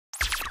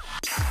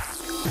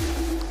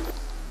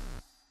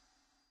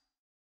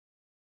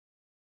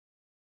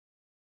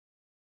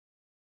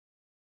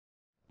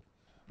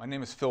My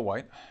name is Phil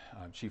White.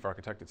 I'm Chief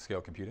Architect at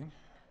Scale Computing,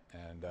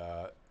 and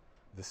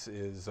this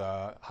is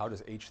how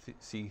does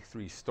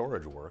HC3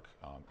 storage work?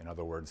 In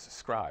other words,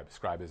 SCRIBE.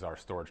 SCRIBE is our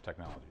storage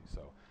technology,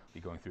 so we'll be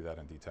going through that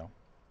in detail.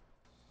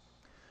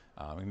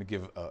 I'm going to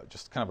give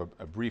just kind of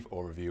a brief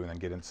overview and then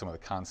get into some of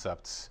the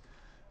concepts.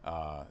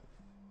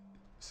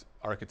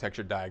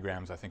 Architecture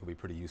diagrams I think will be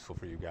pretty useful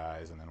for you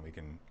guys, and then we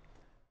can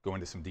go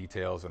into some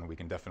details, and we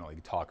can definitely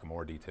talk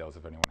more details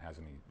if anyone has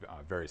any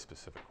very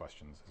specific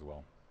questions as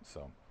well.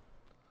 So,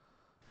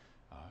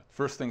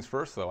 first things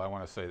first, though, I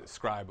want to say that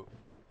SCRIBE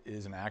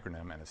is an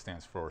acronym, and it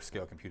stands for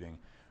Scale Computing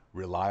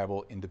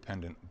Reliable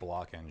Independent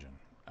Block Engine.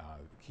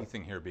 The key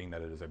thing here being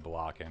that it is a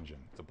block engine.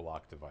 It's a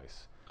block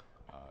device.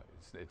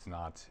 It's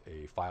not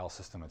a file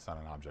system. It's not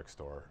an object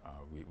store.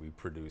 We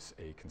produce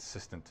a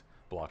consistent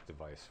block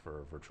device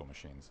for virtual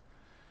machines.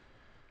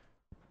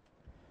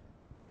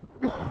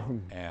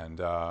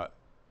 And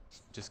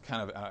just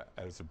kind of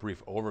as a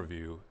brief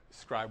overview,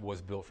 SCRIBE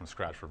was built from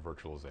scratch for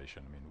virtualization.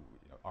 I mean,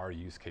 our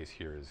use case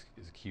here is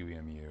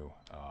QEMU,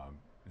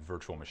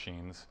 virtual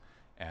machines,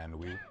 and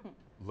we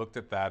looked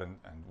at that and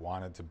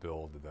wanted to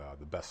build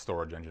the best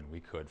storage engine we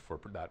could for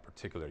that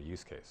particular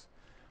use case.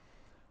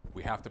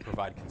 We have to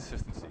provide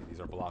consistency. These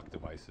are block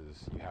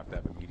devices. You have to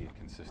have immediate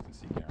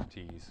consistency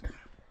guarantees,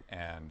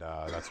 and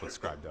that's what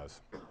SCRIBE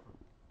does.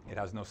 It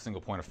has no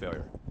single point of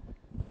failure.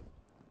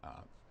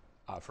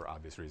 For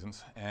obvious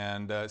reasons,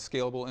 and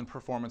scalable in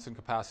performance and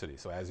capacity.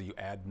 So as you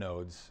add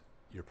nodes,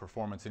 your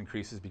performance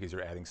increases because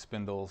you're adding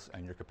spindles,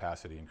 and your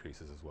capacity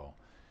increases as well.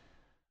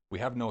 We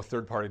have no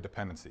third-party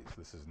dependencies.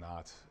 This is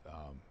not,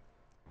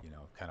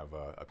 kind of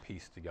a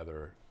pieced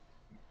together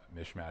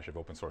mishmash of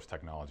open source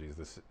technologies.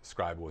 This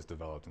SCRIBE was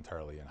developed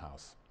entirely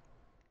in-house.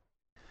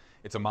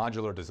 It's a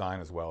modular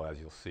design as well, as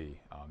you'll see.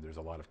 There's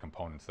a lot of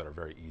components that are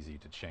very easy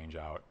to change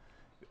out.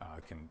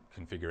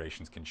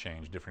 Configurations can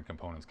change. Different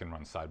components can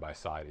run side by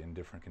side in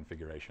different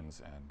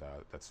configurations, and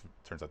that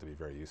turns out to be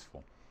very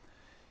useful.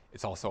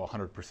 It's also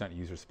 100%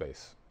 user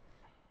space.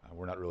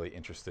 We're not really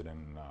interested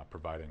in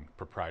providing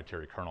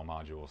proprietary kernel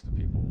modules to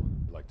people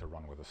who like to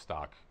run with a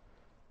stock,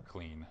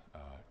 clean,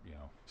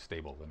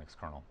 stable Linux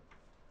kernel.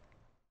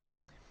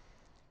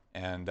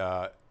 And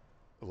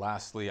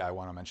lastly, I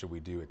want to mention we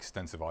do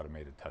extensive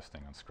automated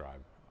testing on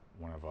SCRIBE.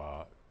 One of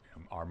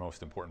our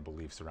most important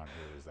beliefs around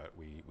here is that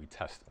we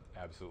test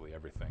absolutely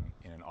everything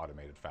in an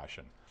automated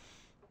fashion.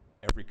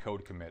 Every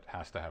code commit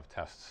has to have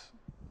tests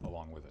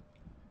along with it.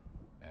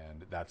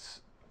 And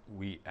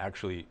we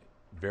actually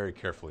very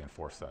carefully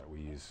enforce that. We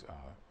use,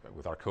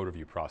 with our code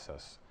review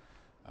process,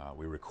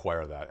 we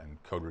require that, and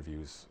code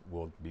reviews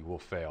will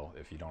fail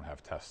if you don't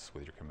have tests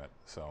with your commit.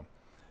 So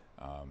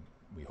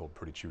we hold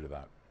pretty true to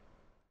that.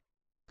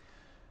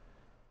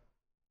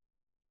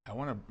 I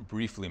want to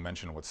briefly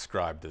mention what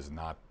SCRIBE does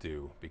not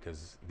do,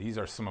 because these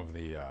are some of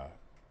the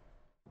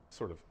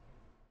sort of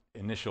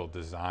initial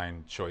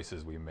design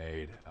choices we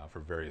made for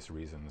various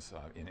reasons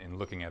in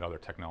looking at other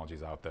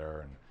technologies out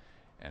there,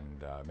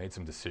 and made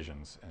some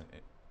decisions. And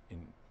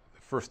in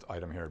the first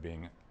item here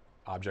being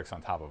objects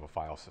on top of a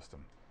file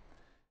system.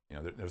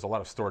 There's a lot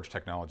of storage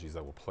technologies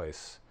that will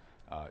place,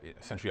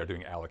 essentially are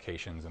doing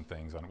allocations and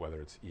things on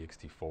whether it's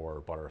ext4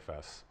 or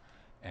Btrfs,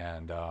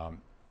 and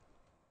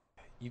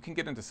you can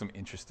get into some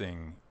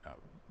interesting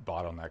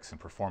bottlenecks and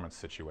performance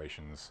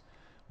situations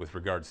with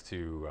regards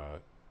to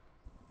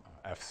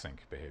fsync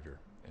behavior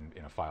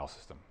in a file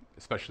system,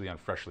 especially on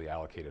freshly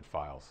allocated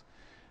files.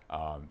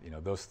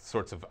 Those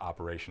sorts of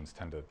operations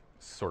tend to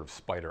sort of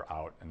spider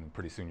out, and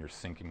pretty soon you're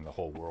syncing the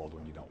whole world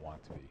when you don't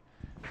want to be.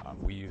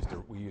 We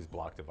use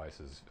block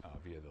devices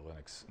via the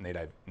Linux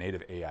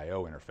native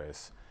AIO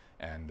interface,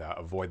 and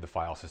avoid the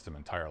file system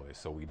entirely,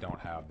 so we don't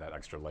have that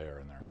extra layer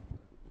in there.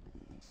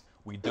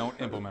 We don't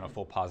implement a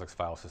full POSIX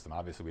file system.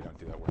 Obviously, we don't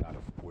do that.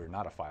 We're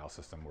not a file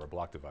system. We're a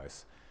block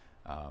device.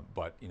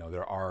 But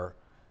there are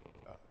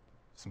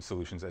some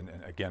solutions. And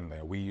again,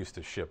 we used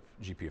to ship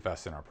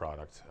GPFS in our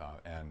product,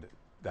 and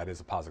that is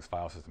a POSIX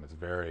file system. It's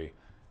very,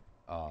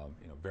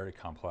 very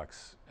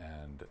complex.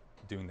 And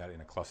doing that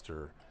in a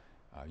cluster,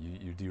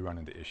 you do run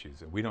into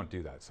issues. And we don't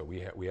do that. So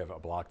we have a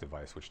block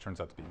device, which turns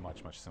out to be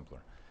much, much simpler.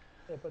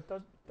 Yeah, but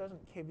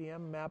doesn't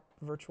KVM map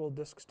virtual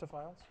disks to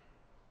files?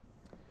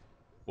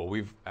 Well,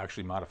 we've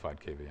actually modified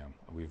KVM.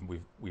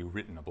 We've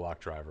written a block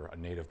driver, a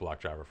native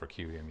block driver for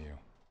QEMU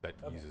that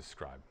uses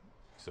SCRIBE,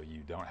 so you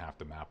don't have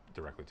to map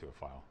directly to a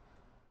file.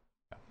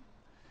 Yeah.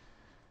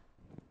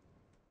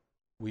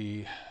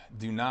 We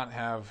do not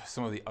have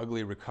some of the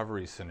ugly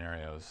recovery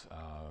scenarios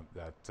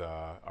that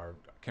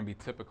can be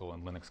typical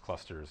in Linux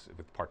clusters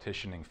with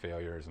partitioning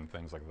failures and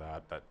things like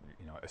that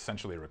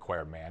essentially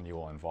require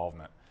manual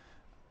involvement.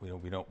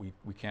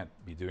 We can't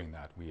be doing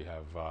that. We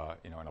have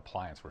an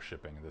appliance we're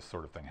shipping, and this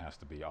sort of thing has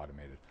to be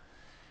automated.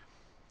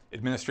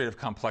 Administrative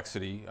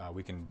complexity,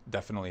 we can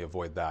definitely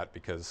avoid that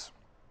because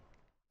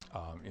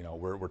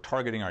we're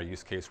targeting our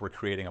use case. We're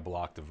creating a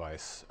block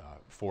device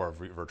for a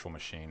virtual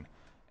machine,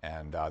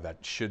 and that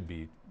should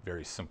be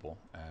very simple.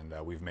 And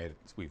we've made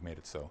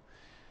it so.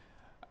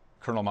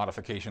 Kernel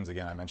modifications,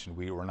 again, I mentioned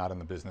we're not in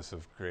the business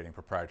of creating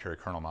proprietary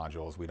kernel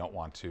modules. We don't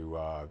want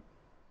to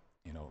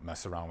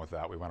mess around with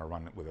that. We want to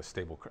run it with as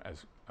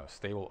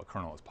stable a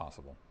kernel as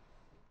possible.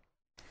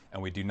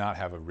 And we do not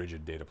have a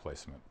rigid data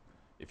placement.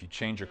 If you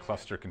change your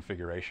cluster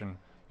configuration,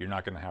 you're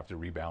not going to have to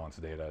rebalance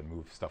data and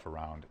move stuff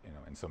around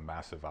in some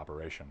massive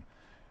operation.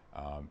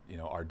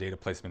 Our data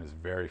placement is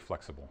very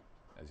flexible,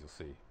 as you'll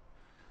see.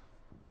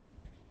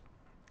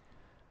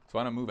 So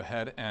I want to move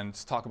ahead and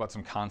talk about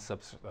some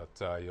concepts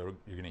that you're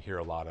going to hear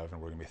a lot of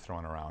and we're going to be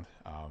throwing around.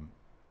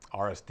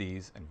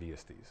 RSDs and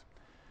VSDs.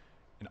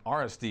 An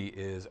RSD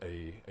is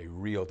a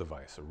real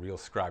device, a real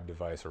SCRIBE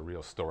device or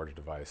real storage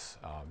device.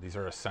 These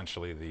are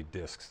essentially the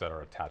disks that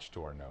are attached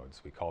to our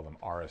nodes. We call them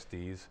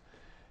RSDs,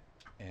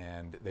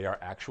 and they are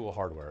actual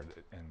hardware.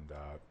 And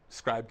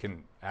SCRIBE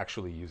can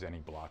actually use any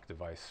block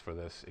device for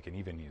this. It can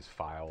even use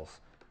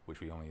files, which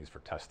we only use for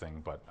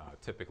testing, but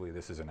typically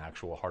this is an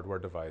actual hardware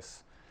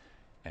device.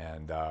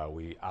 And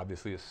we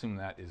obviously assume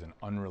that is an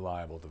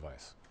unreliable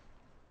device.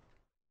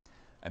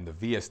 And the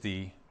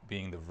VSD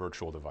being the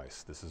virtual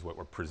device. This is what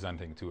we're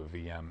presenting to a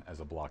VM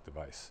as a block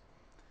device.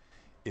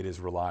 It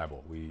is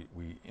reliable. We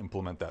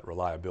implement that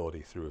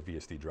reliability through a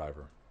VSD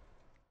driver,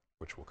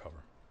 which we'll cover.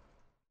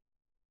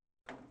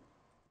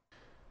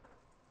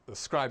 The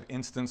SCRIBE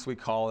instance, we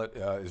call it,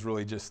 is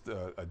really just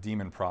a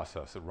daemon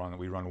process.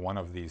 We run one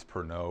of these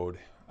per node,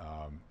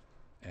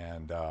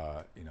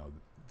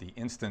 the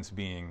instance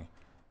being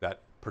that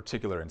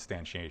particular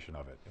instantiation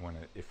of it.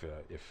 If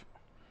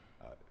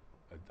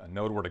a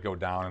node were to go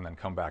down and then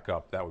come back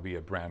up, that would be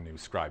a brand new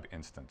SCRIBE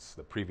instance.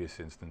 The previous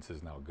instance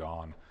is now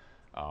gone.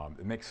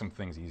 It makes some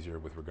things easier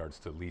with regards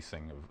to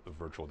leasing of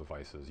virtual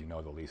devices. You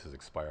know the lease is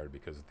expired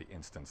because the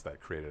instance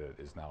that created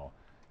it is now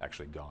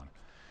actually gone.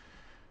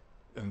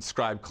 And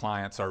SCRIBE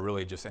clients are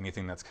really just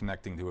anything that's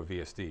connecting to a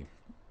VSD.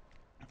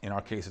 In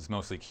our case, it's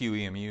mostly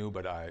QEMU,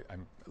 but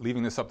I'm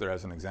leaving this up there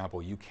as an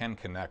example. You can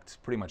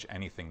connect pretty much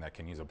anything that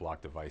can use a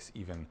block device.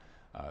 Even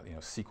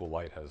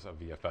SQLite has a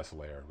VFS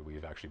layer.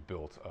 We've actually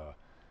built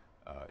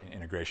an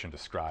integration to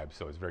SCRIBE,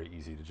 so it's very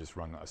easy to just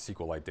run a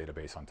SQLite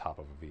database on top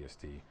of a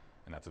VSD,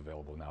 and that's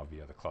available now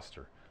via the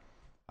cluster.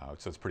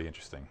 So it's pretty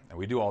interesting. And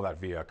we do all that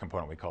via a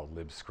component we call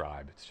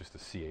libscribe. It's just a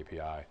C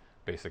API,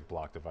 basic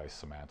block device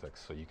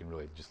semantics, so you can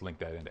really just link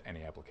that into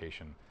any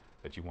application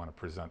that you want to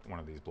present one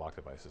of these block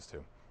devices to.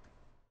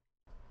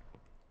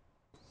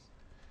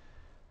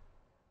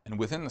 And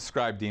within the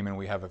SCRIBE daemon,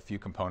 we have a few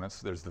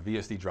components. There's the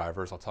VSD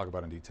drivers, I'll talk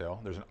about in detail.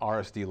 There's an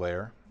RSD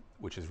layer,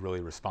 which is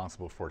really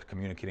responsible for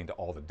communicating to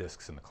all the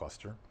disks in the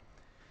cluster.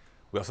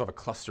 We also have a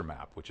cluster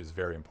map, which is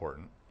very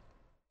important.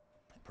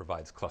 It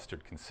provides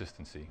clustered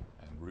consistency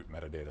and root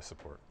metadata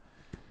support.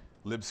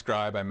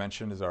 libscribe, I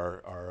mentioned, is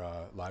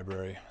our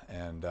library,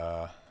 and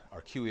our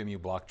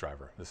QEMU block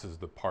driver. This is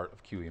the part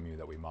of QEMU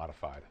that we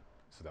modified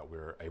so that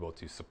we're able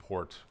to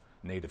support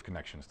native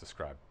connections to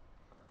SCRIBE.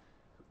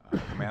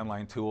 Command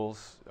line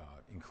tools,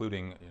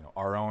 including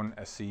our own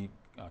SC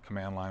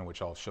command line,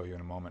 which I'll show you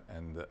in a moment,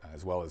 and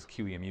as well as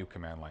QEMU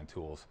command line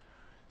tools.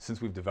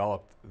 Since we've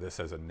developed this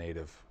as a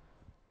native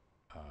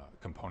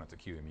component to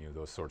QEMU,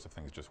 those sorts of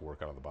things just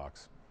work out of the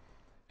box.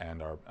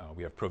 And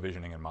we have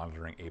provisioning and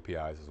monitoring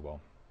APIs as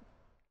well.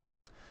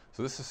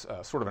 So this is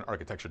sort of an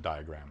architecture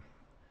diagram.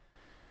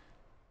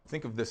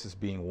 Think of this as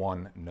being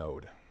one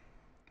node.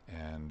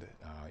 And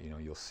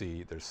you'll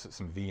see there's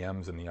some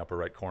VMs in the upper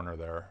right corner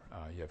there.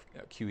 You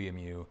have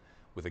QEMU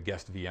with a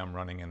guest VM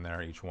running in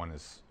there. Each one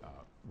is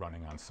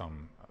running on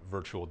some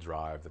virtual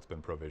drive that's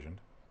been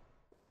provisioned.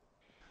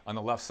 On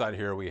the left side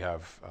here, we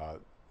have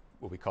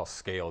what we call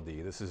scaled.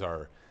 This is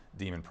our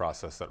daemon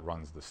process that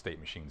runs the state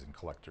machines and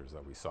collectors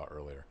that we saw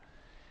earlier.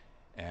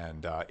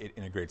 And it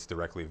integrates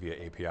directly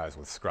via APIs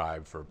with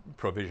SCRIBE for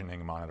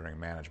provisioning, monitoring,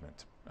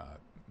 management,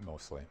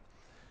 mostly.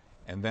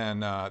 And then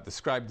the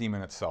SCRIBE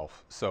daemon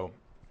itself. So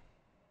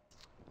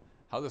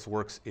how this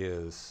works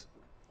is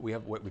we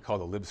have what we call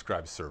the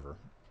libscribe server,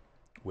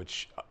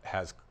 which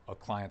has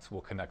clients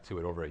will connect to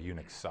it over a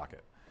Unix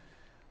socket.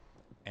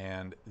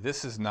 And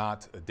this is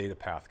not a data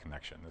path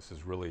connection. This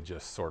is really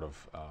just sort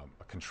of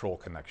a control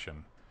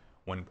connection.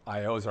 When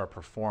IOs are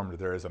performed,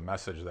 there is a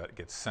message that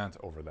gets sent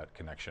over that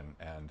connection,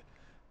 and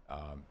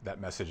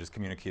that message is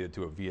communicated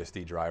to a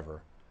VSD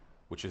driver,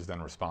 which is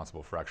then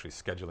responsible for actually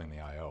scheduling the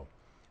IO.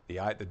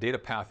 The data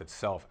path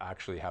itself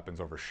actually happens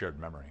over shared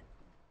memory.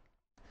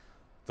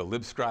 The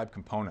libscribe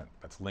component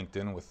that's linked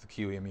in with the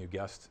QEMU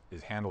guest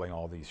is handling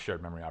all these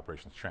shared memory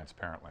operations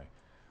transparently,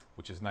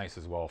 which is nice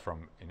as well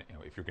from,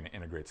 if you're going to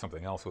integrate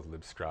something else with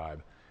libscribe,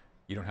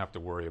 you don't have to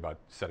worry about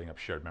setting up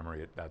shared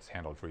memory. That's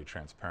handled for you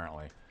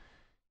transparently.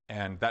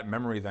 And that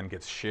memory then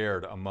gets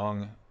shared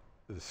among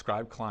the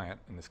SCRIBE client,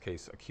 in this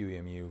case a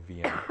QEMU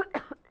VM,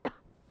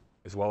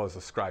 as well as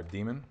the SCRIBE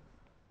daemon,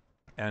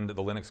 and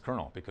the Linux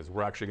kernel, because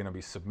we're actually going to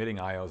be submitting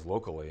IOs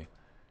locally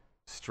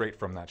straight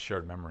from that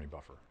shared memory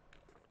buffer.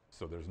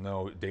 So there's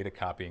no data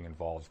copying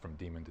involved from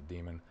daemon to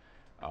daemon.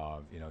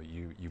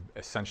 You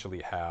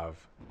essentially have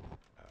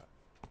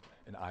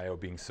an I/O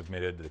being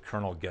submitted. The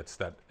kernel gets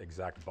that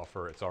exact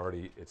buffer.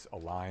 It's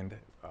aligned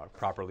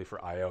properly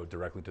for I/O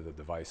directly to the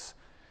device.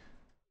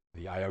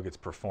 The I/O gets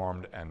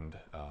performed, and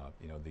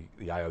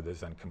the I/O is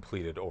then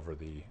completed over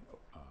the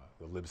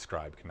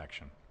libscribe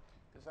connection.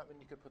 Does that mean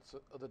you could put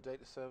other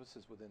data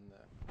services within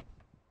there?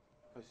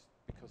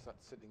 Because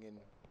that's sitting in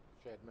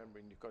shared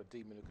memory and you've got a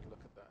daemon who can look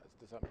at that.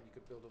 Does that mean you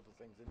could build other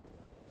things into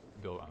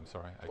that? I'm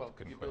sorry, I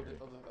couldn't you quite build hear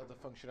you. other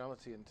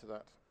functionality into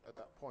that at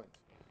that point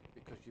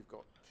because you've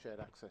got shared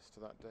access to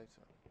that data.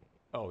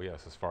 Oh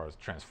yes, as far as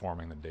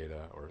transforming the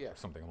data or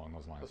something along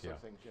those lines. Those sort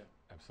of things, yeah.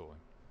 Absolutely.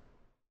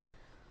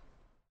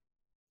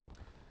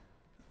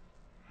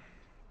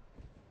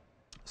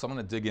 So I'm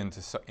going to dig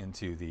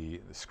into the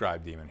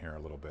SCRIBE daemon here a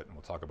little bit, and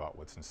we'll talk about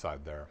what's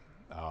inside there.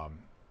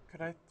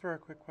 Could I throw a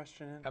quick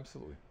question in?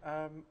 Absolutely.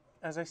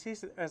 As I see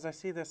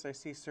this, I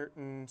see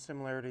certain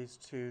similarities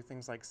to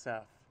things like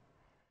Ceph.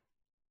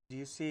 Do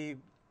you see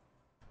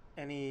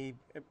any?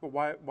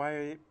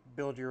 Why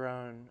build your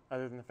own,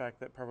 other than the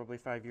fact that probably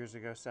 5 years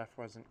ago Ceph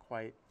wasn't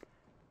quite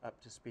up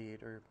to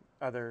speed, or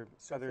other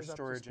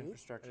storage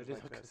infrastructures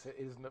like this? It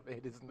isn't up to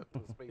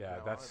speed. Yeah,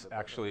 now that's either,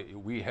 actually,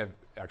 we have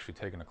actually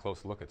taken a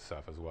close look at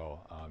Ceph as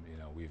well.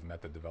 We've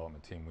met the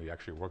development team. We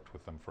actually worked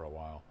with them for a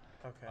while.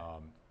 Okay.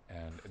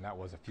 And that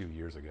was a few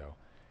years ago.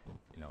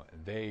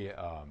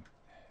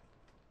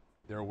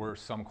 There were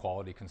some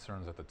quality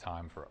concerns at the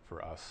time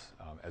for us,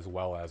 as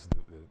well as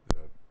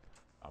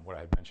what I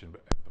had mentioned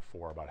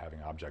before about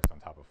having objects on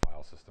top of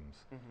file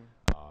systems.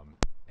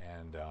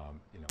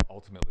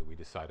 Ultimately we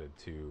decided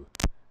to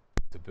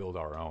build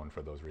our own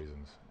for those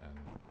reasons.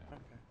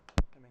 Okay,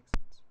 that makes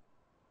sense.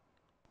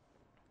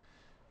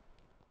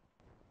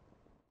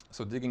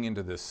 So digging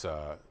into this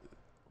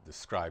the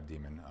SCRIBE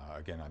daemon,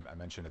 again, I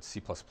mentioned it's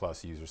C++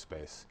 user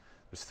space.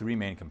 There's three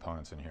main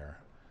components in here: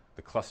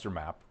 the cluster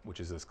map, which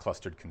is this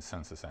clustered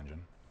consensus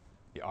engine,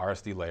 the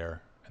RSD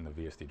layer, and the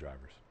VSD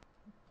drivers.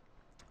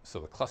 So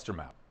the cluster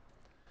map.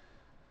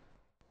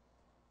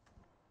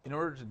 In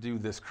order to do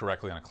this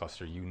correctly on a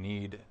cluster, you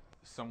need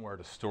somewhere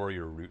to store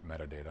your root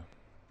metadata.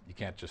 You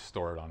can't just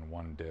store it on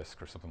one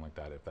disk or something like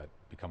that. If that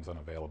becomes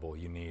unavailable,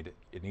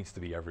 it needs to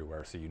be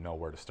everywhere, so you know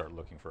where to start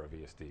looking for a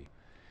VSD.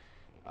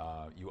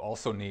 You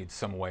also need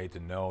some way to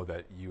know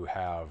that you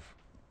have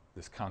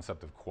this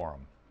concept of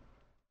quorum.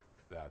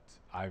 That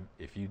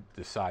if you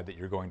decide that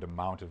you're going to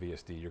mount a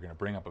VSD, you're going to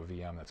bring up a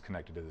VM that's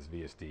connected to this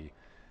VSD,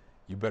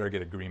 you better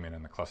get agreement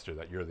in the cluster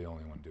that you're the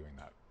only one doing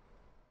that.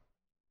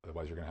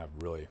 Otherwise, you're going to have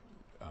really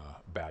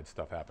bad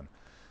stuff happen.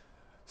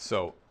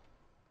 So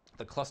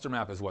the cluster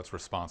map is what's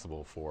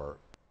responsible for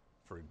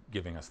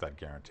giving us that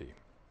guarantee.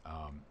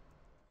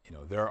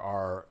 There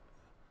are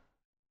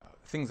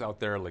things out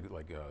there like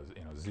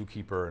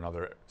Zookeeper and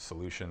other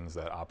solutions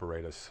that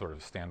operate as sort of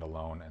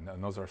standalone,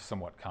 and those are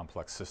somewhat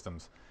complex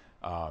systems.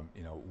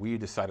 We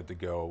decided to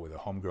go with a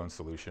homegrown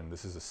solution.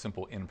 This is a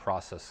simple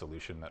in-process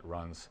solution that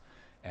runs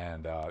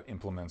and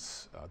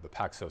implements the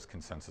Paxos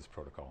consensus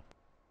protocol.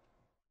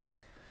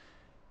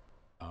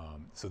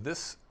 So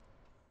this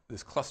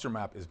cluster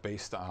map is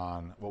based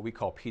on what we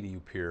call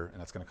PDU peer,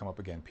 and that's going to come up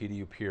again.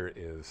 PDU peer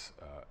is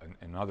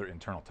another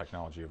internal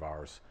technology of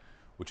ours,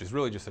 which is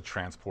really just a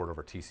transport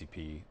over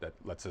TCP that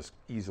lets us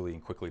easily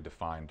and quickly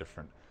define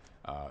different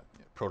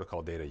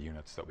protocol data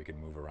units that we can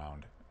move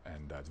around,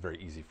 and it's very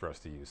easy for us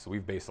to use. So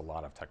we've based a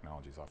lot of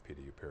technologies off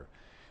PDU peer.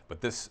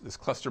 But this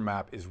cluster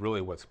map is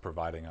really what's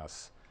providing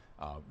us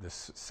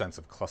this sense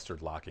of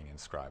clustered locking in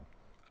SCRIBE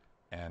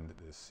and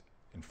this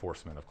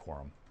enforcement of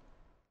quorum.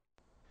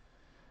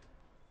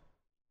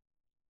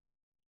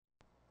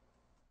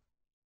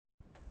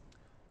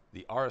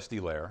 The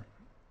RSD layer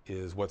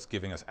is what's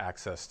giving us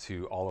access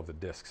to all of the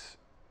disks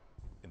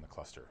in the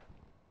cluster.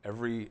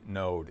 Every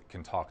node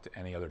can talk to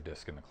any other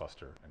disk in the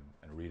cluster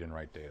and read and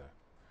write data.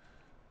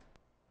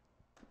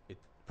 It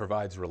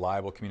provides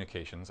reliable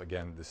communications.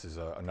 Again, this is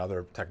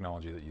another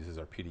technology that uses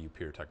our PDU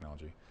peer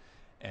technology.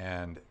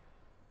 And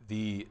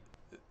the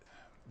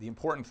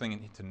important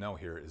thing to know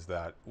here is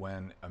that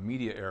when a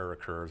media error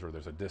occurs or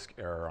there's a disk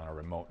error on a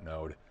remote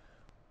node,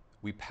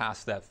 we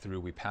pass that through,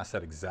 we pass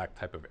that exact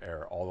type of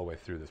error all the way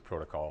through this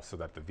protocol so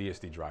that the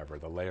VSD driver,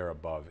 the layer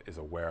above, is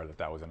aware that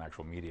that was an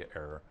actual media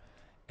error,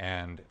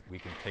 and we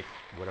can take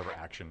whatever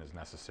action is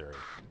necessary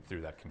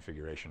through that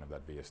configuration of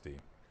that VSD.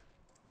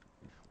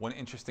 One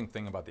interesting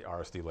thing about the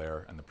RSD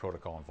layer and the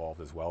protocol involved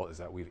as well is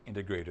that we've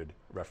integrated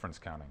reference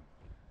counting.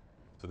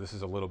 So this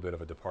is a little bit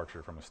of a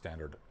departure from a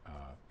standard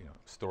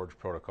storage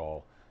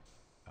protocol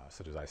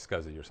such as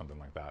iSCSI or something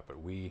like that,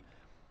 but we've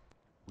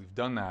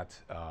done that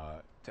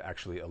to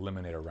actually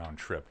eliminate a round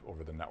trip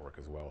over the network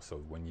as well. So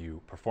when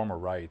you perform a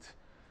write,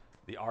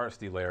 the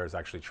RSD layer is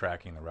actually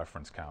tracking the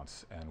reference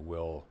counts and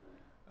will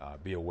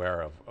be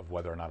aware of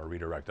whether or not a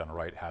redirect on a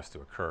write has to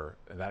occur.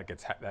 And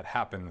that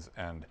happens,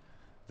 and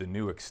the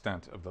new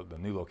extent of the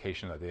new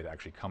location of that data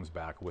actually comes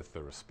back with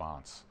the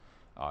response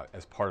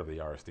as part of the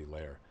RSD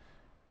layer.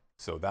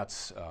 So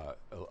that's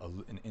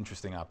an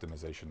interesting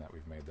optimization that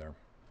we've made there.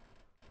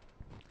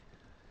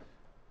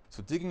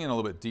 So digging in a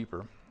little bit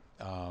deeper,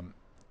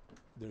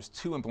 there's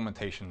two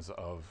implementations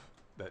of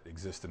that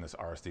exist in this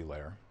RSD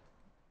layer.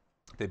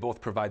 They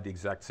both provide the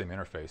exact same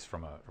interface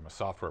from a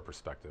software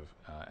perspective,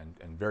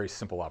 and very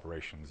simple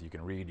operations. You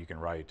can read, you can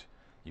write,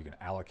 you can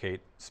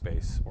allocate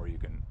space, or you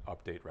can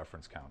update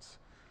reference counts.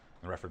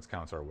 And reference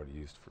counts are what are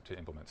used to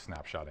implement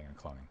snapshotting and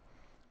cloning.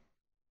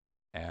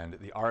 And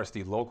the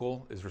RSD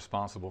local is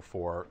responsible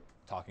for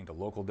talking to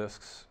local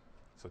disks,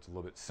 so it's a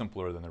little bit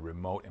simpler than the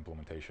remote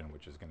implementation,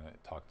 which is going to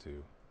talk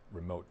to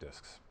remote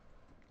disks.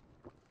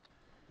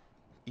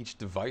 Each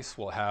device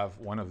will have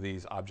one of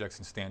these objects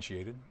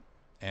instantiated,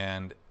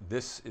 and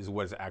this is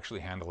what is actually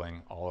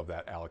handling all of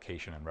that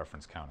allocation and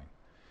reference counting.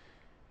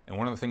 And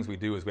one of the things we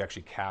do is we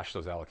actually cache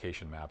those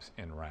allocation maps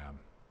in RAM.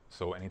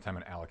 So anytime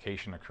an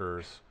allocation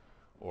occurs,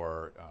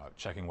 or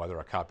checking whether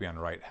a copy on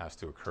write has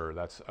to occur,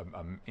 that's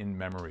an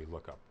in-memory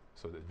lookup,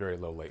 so it's very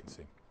low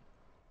latency.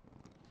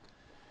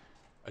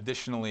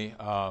 Additionally,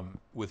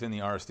 within the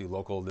RSD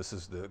local, this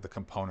is the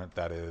component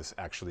that is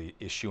actually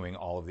issuing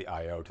all of the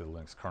I/O to the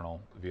Linux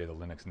kernel via the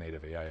Linux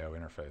native AIO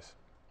interface.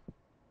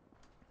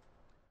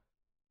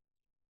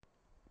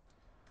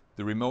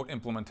 The remote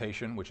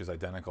implementation, which is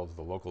identical to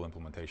the local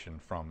implementation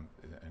from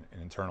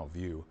an internal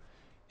view,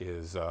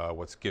 is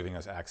what's giving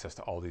us access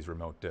to all these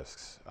remote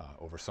disks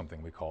over something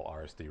we call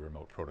RSD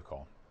remote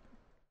protocol.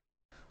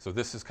 So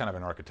this is kind of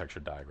an architecture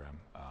diagram.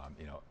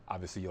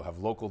 Obviously you'll have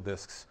local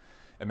disks.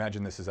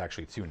 Imagine this is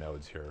actually two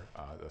nodes here,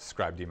 the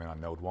SCRIBE daemon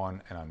on node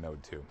 1 and on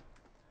node 2.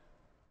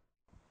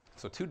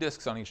 So 2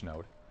 disks on each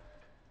node.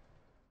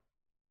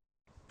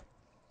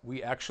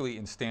 We actually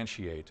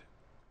instantiate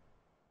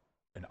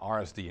an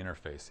RSD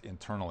interface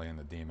internally in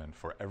the daemon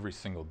for every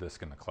single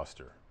disk in the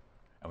cluster.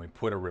 And we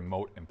put a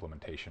remote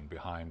implementation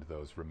behind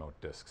those remote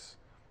disks.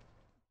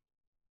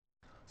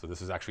 So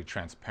this is actually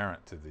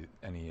transparent to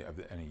any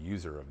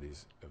user of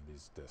these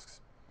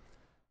disks.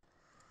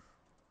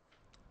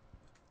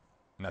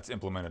 And that's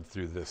implemented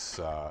through this,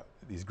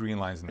 these green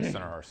lines in the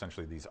center are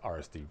essentially these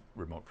RSD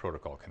remote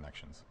protocol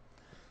connections.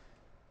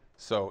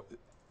 So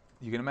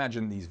you can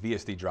imagine these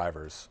VSD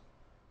drivers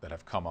that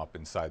have come up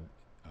inside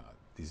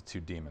these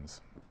 2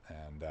 daemons.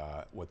 And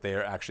what they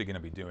are actually going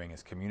to be doing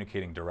is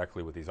communicating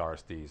directly with these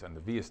RSDs. And the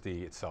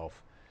VSD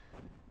itself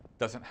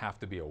doesn't have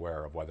to be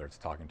aware of whether it's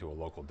talking to a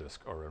local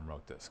disk or a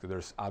remote disk.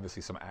 There's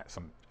obviously some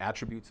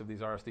attributes of these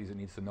RSDs it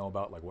needs to know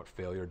about, like what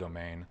failure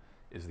domain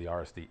is the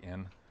RSD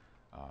in,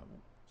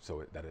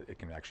 so that it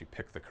can actually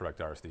pick the correct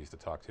RSDs to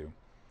talk to.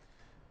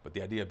 But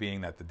the idea being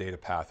that the data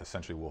path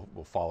essentially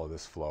will follow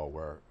this flow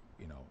where,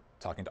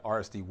 talking to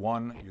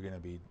RSD1, you're going to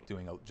be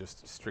doing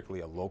just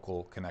strictly a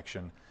local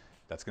connection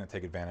that's going to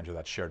take advantage of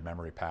that shared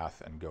memory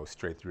path and go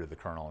straight through to the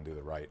kernel and do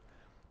the write.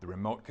 The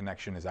remote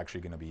connection is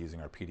actually going to be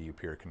using our PDU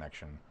peer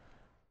connection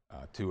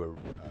to a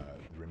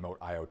remote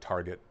I/O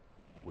target,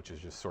 which is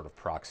just sort of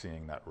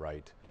proxying that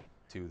write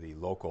to the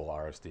local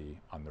RSD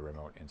on the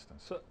remote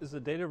instance. So is the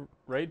data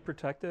RAID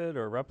protected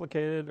or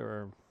replicated,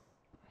 or?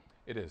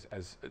 It is.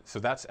 So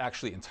that's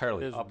actually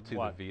entirely up to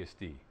what? the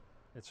VSD.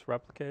 It's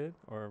replicated,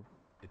 or?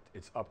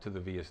 It's up to the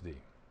VSD.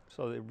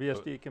 So the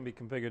VSD can be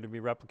configured to be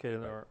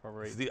replicated or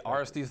RAID. The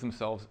RSDs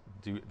themselves,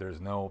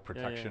 there's no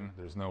protection,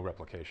 there's no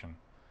replication.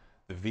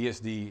 The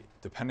VSD,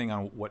 depending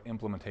on what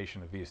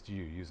implementation of VSD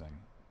you're using,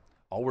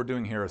 all we're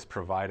doing here is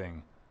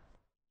providing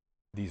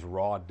these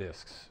raw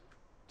disks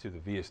to the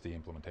VSD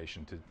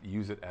implementation to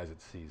use it as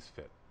it sees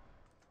fit.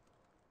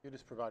 You're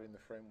just providing the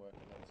framework.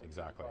 And then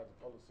Exactly. provide the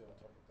policy on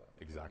top of that.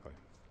 Exactly.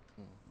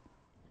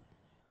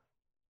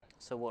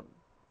 So what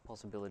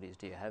possibilities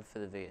do you have for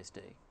the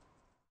VSD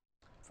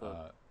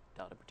for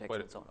data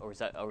protection and so on? Or is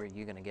that? Or are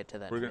you going to get to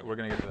that? We're going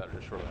to get to that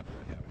shortly after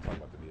we talk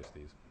about the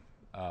VSDs.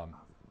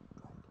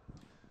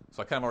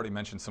 So I kind of already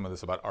mentioned some of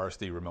this about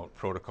RSD remote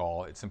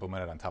protocol. It's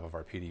implemented on top of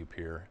our PDU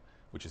peer,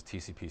 which is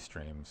TCP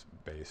streams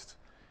based.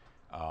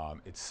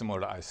 It's similar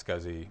to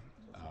iSCSI,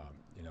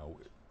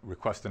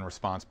 request and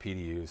response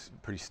PDUs,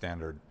 pretty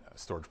standard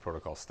storage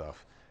protocol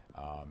stuff.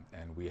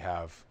 And we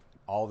have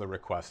all the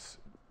requests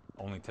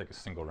only take a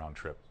single round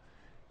trip.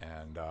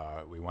 And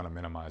we want to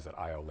minimize that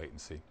I/O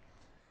latency.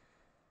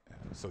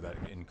 So that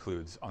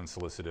includes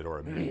unsolicited or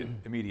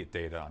immediate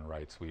data on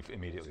writes. We've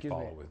immediately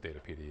followed with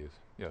data PDUs.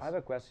 Yes. I have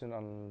a question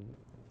on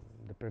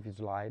the previous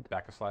slide.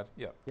 Back a slide?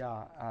 Yeah.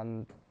 Yeah,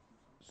 and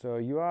so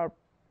you have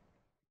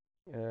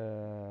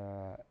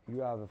a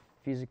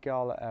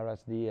physical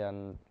RSD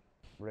and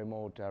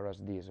remote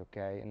RSDs,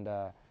 okay, and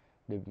the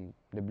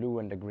blue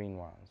and the green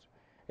ones.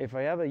 If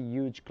I have a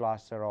huge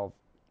cluster of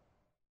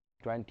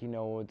 20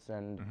 nodes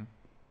and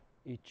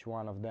each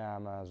one of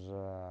them has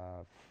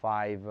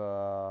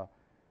 5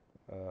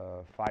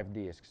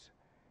 disks,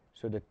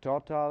 so the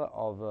total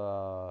of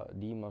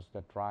demos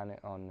that run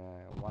on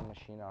one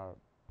machine are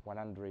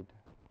 100.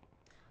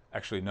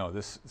 Actually, no.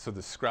 So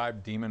the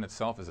SCRIBE daemon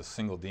itself is a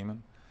single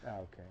daemon.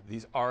 Okay.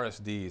 These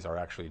RSDs are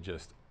actually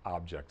just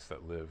objects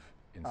that live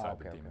inside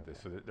the daemon.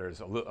 So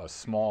there's a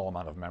small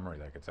amount of memory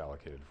that gets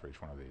allocated for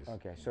each one of these.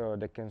 Okay, so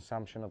the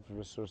consumption of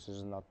resources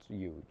is not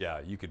huge. Yeah,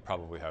 you could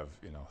probably have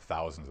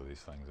thousands of these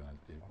things, and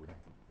it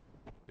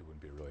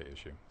wouldn't be really an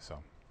issue.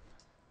 So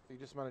You're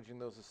just managing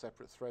those as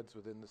separate threads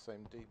within the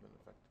same daemon,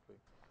 effectively.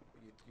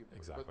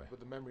 Exactly. But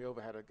the memory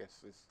overhead, I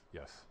guess, is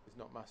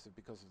not massive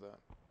because of that.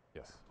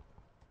 Yes,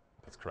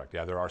 that's correct.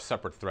 Yeah, there are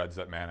separate threads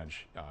that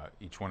manage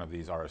each one of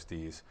these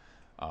RSDs.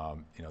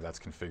 That's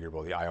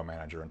configurable. The I/O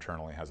manager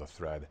internally has a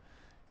thread,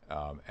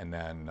 and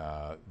then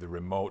the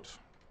remote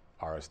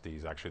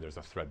RSDs, actually, there's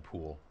a thread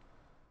pool,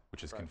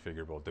 which is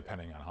configurable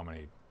depending on how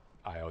many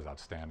I/Os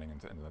outstanding,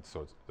 and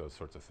those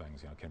sorts of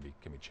things, can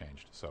be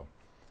changed. So.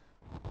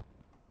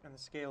 And the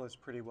scale is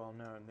pretty well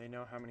known. They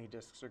know how many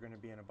disks are going to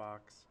be in a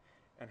box,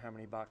 and how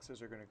many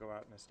boxes are going to go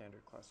out in a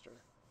standard cluster.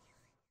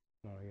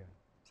 Oh yeah.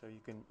 So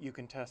you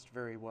can test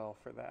very well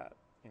for that.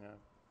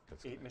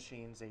 That's 8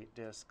 machines, 8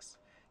 disks.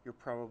 You're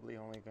probably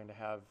only going to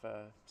have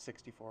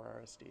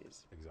 64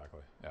 RSDs.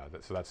 Exactly. Yeah.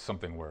 So that's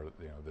something where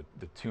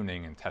the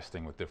tuning and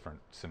testing with different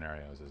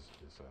scenarios is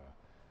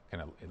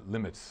kind of, it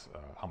limits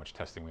how much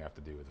testing we have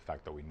to do with the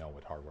fact that we know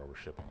what hardware we're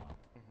shipping on.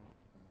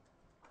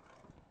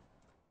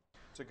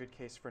 It's a good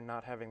case for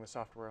not having the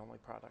software-only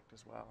product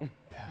as well.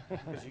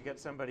 Because you get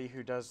somebody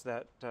who does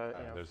that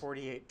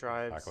 48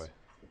 drives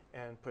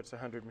and puts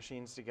 100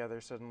 machines together,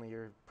 suddenly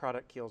your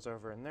product keels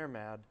over and they're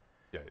mad.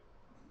 Yeah,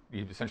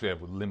 you essentially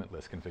have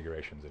limitless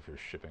configurations if you're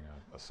shipping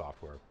a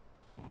software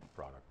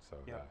product. So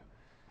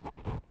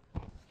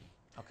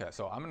okay,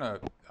 so I'm going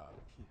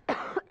to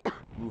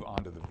move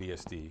on to the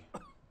VSD.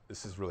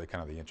 This is really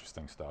kind of the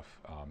interesting stuff.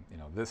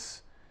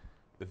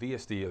 The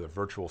VSD, or the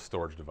virtual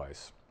storage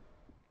device,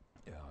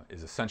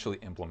 is essentially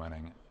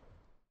implementing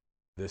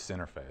this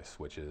interface,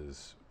 which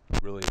is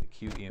really the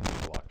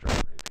QEMU block driver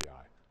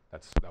API.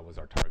 That was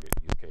our target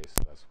use case.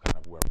 That's kind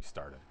of where we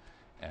started.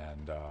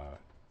 And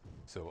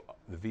so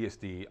the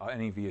VSD,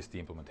 any VSD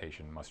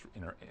implementation must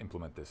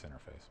implement this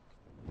interface.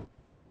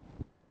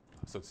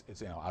 So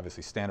it's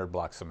obviously standard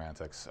block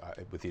semantics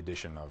with the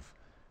addition of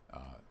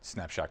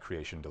snapshot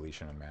creation,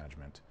 deletion, and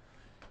management,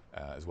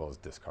 as well as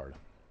discard.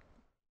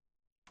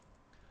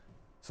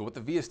 So what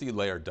the VSD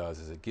layer does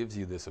is it gives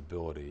you this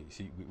ability.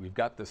 See, we've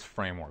got this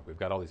framework. We've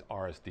got all these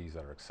RSDs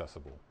that are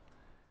accessible.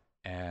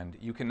 And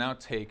you can now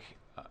take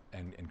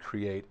and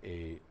create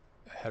a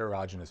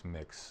heterogeneous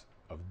mix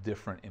of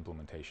different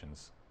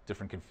implementations,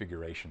 different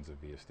configurations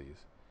of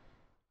VSDs.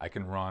 I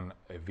can run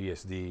a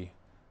VSD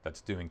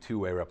that's doing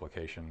two-way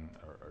replication,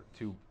 or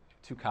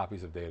two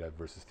copies of data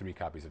versus 3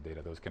 copies of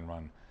data. Those can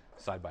run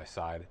side by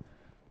side.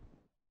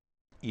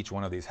 Each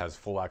one of these has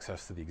full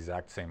access to the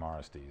exact same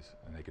RSDs,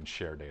 and they can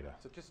share data.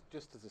 So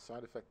just as a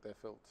side effect there,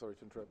 Phil, sorry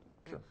to interrupt.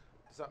 Sure.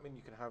 Does that mean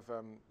you can have,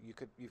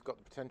 you've got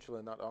the potential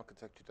in that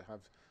architecture to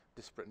have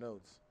disparate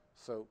nodes?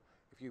 So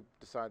if you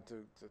decide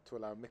to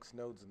allow mixed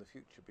nodes in the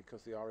future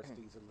because the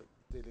RSDs are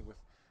dealing with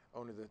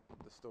only the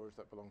storage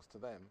that belongs to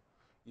them,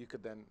 you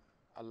could then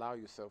allow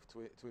yourself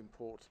to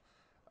import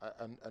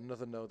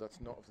another node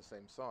that's not of the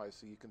same size,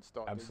 so you can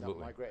start doing that,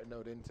 migrate a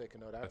node in, take a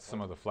node out. That's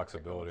some of the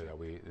flexibility that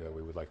we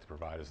would like to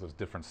provide, is those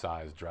different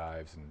size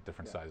drives and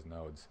different size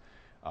nodes.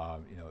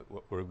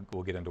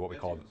 We'll get into what we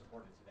call.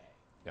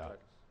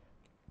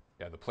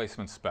 Yeah, the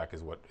placement spec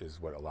is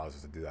what allows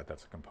us to do that.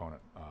 That's a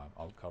component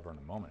I'll cover in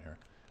a moment here.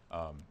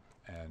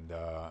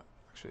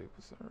 Actually,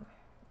 was there?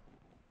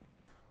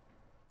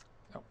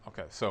 Oh,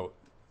 okay, so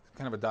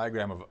kind of a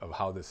diagram of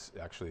how this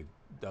actually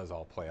does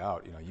all play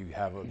out. You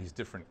have these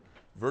different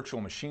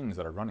virtual machines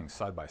that are running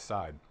side by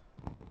side,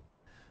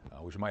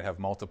 which might have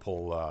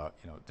multiple,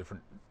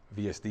 different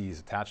VSDs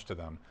attached to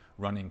them,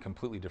 running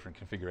completely different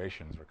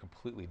configurations or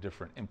completely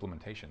different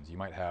implementations. You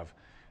might have,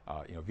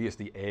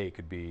 VSD A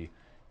could be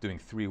doing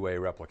 3-way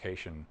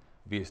replication.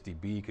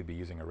 VSD B could be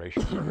using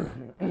erasure.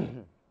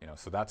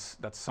 So that's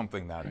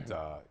something that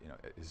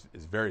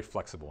is very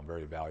flexible and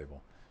very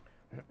valuable.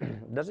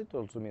 Does it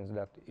also mean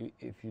that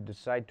if you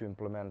decide to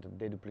implement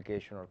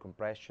deduplication or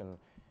compression,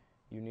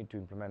 you need to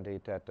implement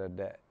it at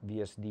the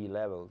VSD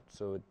level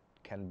so it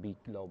can be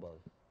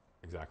global?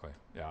 Exactly.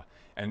 Yeah,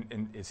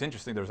 and it's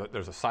interesting.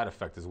 There's a side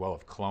effect as well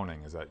of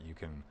cloning, is that you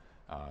can,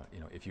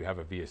 if you have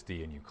a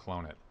VSD and you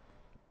clone it,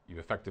 you've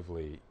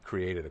effectively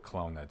created a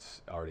clone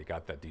that's already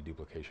got that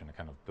deduplication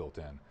kind of built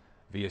in.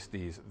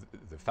 VSDs,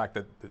 the fact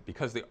that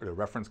because the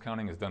reference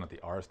counting is done at the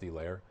RSD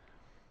layer,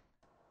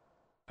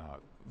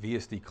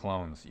 VSD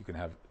clones, you can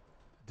have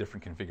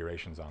different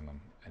configurations on them,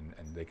 and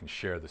they can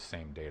share the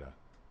same data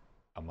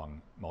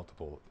among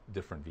multiple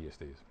different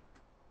VSDs.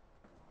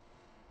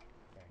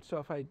 So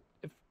if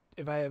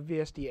I have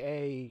VSD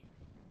A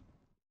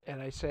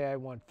and I say I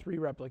want 3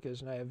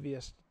 replicas, and I have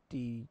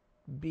VSD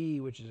B,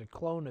 which is a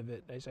clone of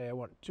it, and I say I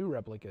want 2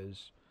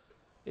 replicas,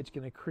 it's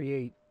going to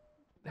create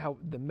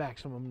the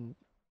maximum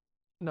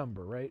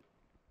number, right?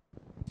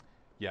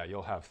 Yeah,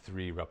 you'll have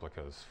 3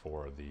 replicas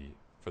for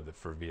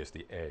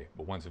VSD A,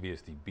 but once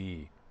VSD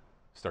B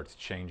starts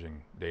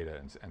changing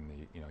data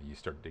and you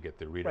start to get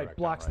the redirect. Right,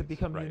 blocks that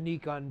become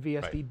unique on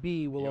VSD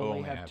B will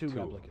only have 2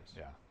 replicas.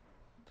 Yeah.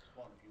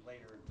 Well, if you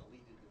later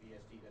deleted the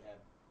VSD that had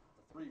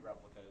the 3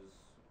 replicas,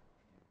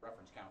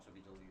 reference counts would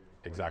be deleted.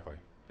 Exactly.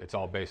 It's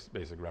all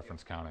basic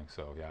reference counting,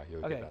 so yeah,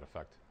 you'll get that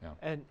effect.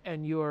 Yeah.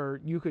 And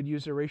you could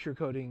use erasure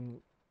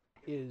coding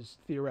is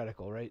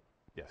theoretical, right?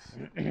 Yes.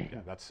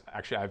 Yeah, that's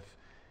actually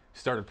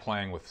started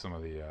playing with some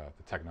of the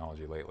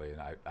technology lately,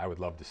 and I would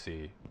love to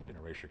see an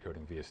erasure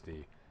coding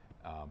VSD,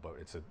 but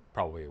it's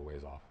probably a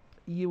ways off.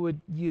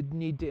 You'd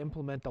need to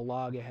implement a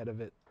log ahead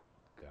of it,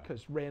 Yeah.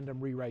 because random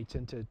rewrites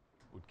into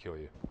Would kill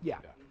you. yeah.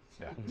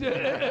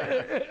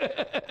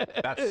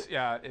 That's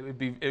it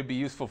would be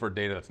useful for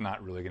data that's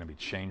not really going to be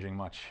changing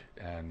much,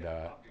 and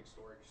Object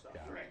storage stuff,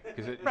 right?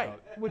 because Right,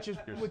 which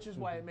is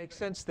why it makes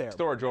sense there.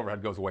 storage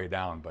overhead goes way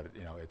down, but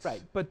it's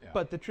Right,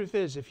 but the truth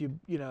is, if you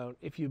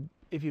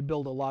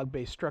build a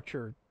log-based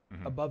structure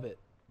above it,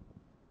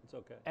 It's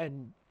okay.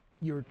 and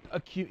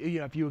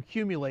if you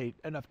accumulate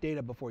enough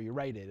data before you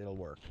write it, it'll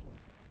work.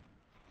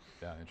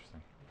 Yeah,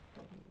 interesting.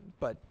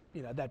 But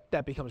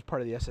that becomes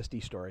part of the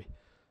SSD story.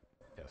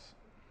 Yes.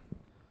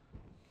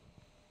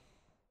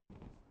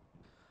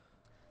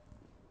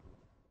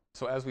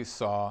 So as we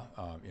saw,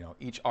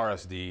 each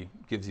RSD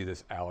gives you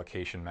this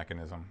allocation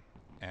mechanism,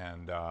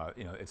 and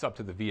it's up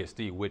to the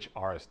VSD which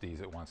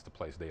RSDs it wants to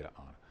place data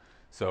on.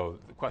 So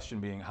the question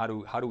being, how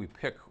do we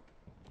pick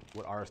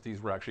what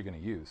RSDs we're actually going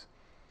to use?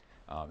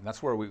 And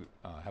that's where we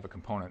have a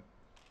component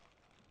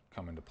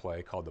come into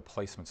play called the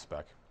placement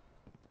spec,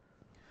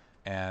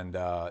 and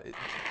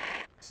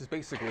this is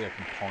basically a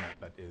component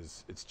that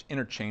it's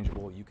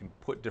interchangeable. You can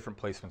put different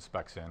placement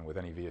specs in with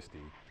any VSD.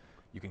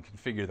 You can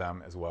configure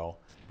them as well.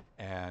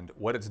 And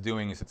what it's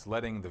doing is it's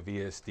letting the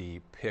VSD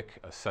pick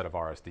a set of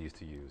RSDs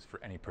to use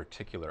for any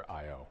particular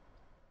I/O.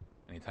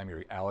 Anytime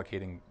you're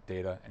allocating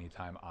data,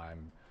 anytime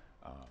I'm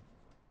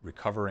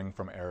recovering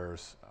from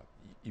errors,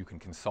 you can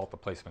consult the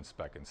placement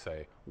spec and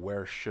say,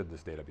 where should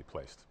this data be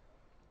placed?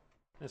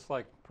 It's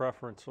like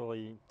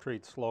preferentially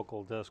treats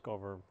local disk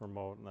over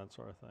remote and that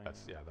sort of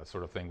thing. That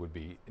sort of thing would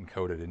be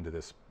encoded into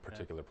this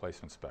particular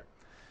placement spec.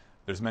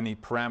 There's many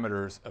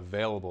parameters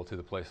available to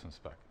the placement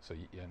spec. So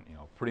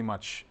pretty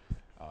much,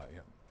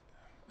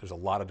 there's a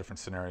lot of different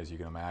scenarios you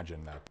can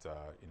imagine that,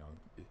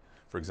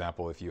 for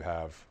example, if you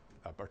have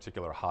a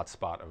particular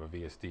hotspot of a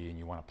VSD and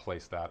you want to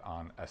place that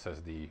on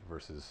SSD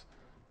versus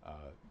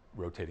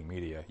rotating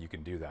media, you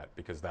can do that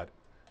because that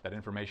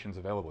information is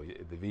available.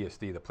 The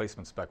VSD, the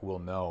placement spec, will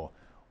know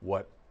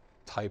what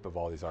type of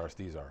all these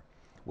RSDs are.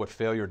 What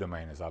failure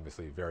domain is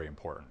obviously very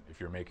important.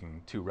 If you're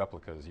making 2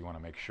 replicas, you want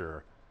to make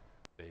sure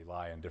they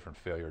lie in different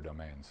failure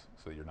domains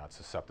so that you're not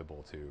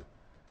susceptible to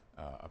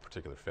a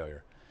particular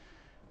failure.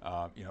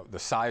 The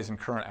size and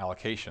current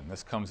allocation,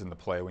 this comes into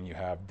play when you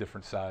have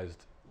different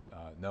sized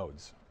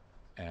nodes.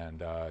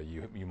 And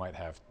you might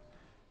have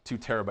 2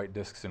 terabyte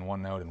disks in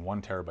one node and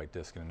 1 terabyte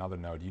disk in another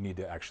node. You need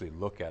to actually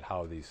look at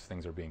how these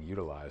things are being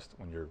utilized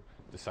when you're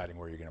deciding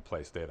where you're going to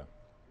place data.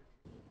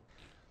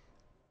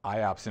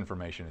 IOPS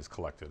information is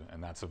collected,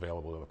 and that's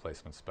available to the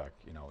placement spec.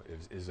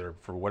 Is there,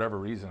 for whatever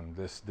reason,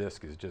 this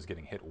disk is just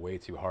getting hit way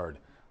too hard?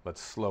 Let's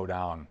slow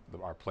down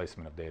our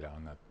placement of data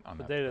on that.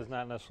 The data is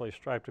not necessarily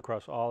striped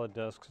across all the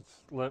disks.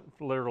 It's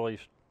literally,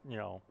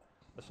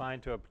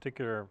 assigned to a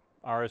particular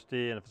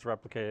RSD, and if it's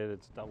replicated,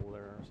 it's double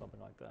there or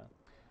something like that.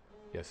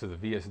 Yeah, so the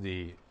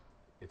VSD,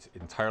 it's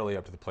entirely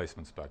up to the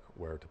placement spec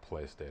where to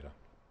place data.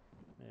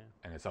 Yeah.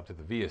 And it's up to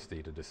the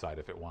VSD to decide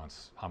if it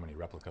wants, how many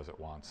replicas it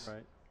wants.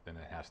 Right. Then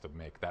it has to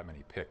make that many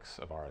picks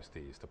of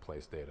RSDs to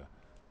place data.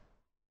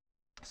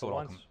 So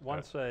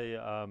once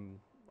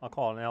I'll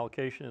call it an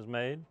allocation is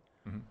made,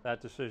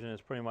 that decision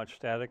is pretty much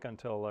static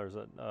until there's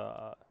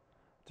a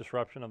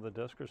disruption of the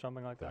disk or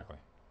something like that? Exactly.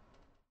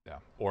 Yeah,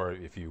 or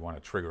if you want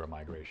to trigger a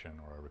migration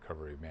or a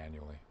recovery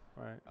manually.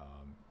 Right.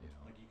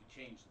 Like you could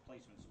change the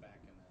placement spec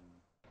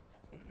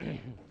and then...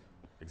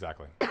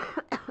 Exactly.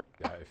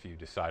 Yeah, if you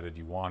decided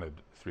you wanted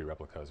 3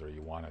 replicas or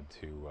you wanted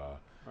to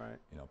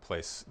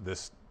place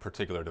this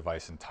particular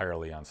device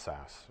entirely on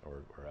SAS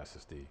or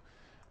SSD.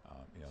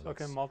 So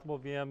can multiple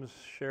VMs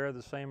share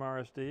the same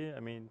RSD? I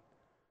mean,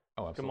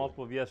 can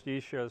multiple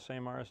VSDs share the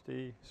same RSD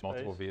space?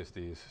 Multiple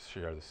VSDs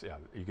share this, yeah.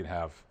 You can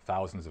have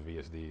thousands of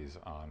VSDs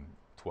on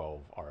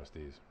 12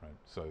 RSDs, right?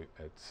 So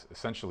it's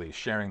essentially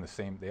sharing the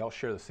same, they all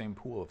share the same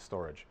pool of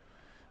storage,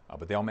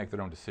 but they all make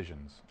their own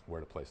decisions where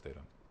to place data.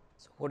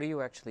 So what are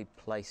you actually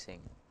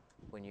placing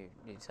when you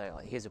say,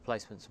 like, here's a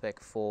placement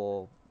spec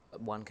for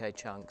 1K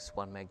chunks,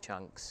 1 meg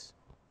chunks?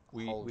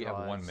 We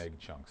have 1 meg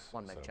chunks.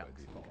 1 meg so chunks.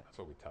 By default. That's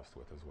what we test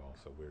with as well.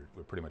 So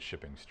we're pretty much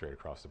shipping straight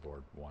across the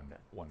board 1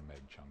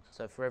 meg chunks.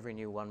 So for every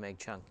new 1 meg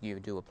chunk, you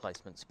do a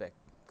placement spec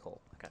call.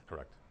 Okay.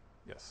 Correct.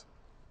 Yes.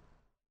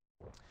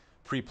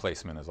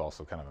 Pre-placement is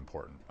also kind of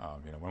important.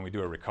 When we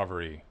do a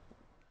recovery,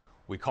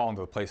 we call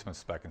into the placement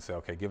spec and say,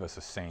 okay, give us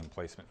a sane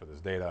placement for this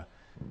data.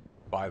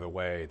 By the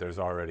way, there's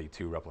already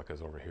 2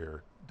 replicas over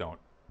here. Don't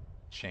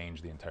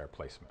change the entire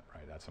placement,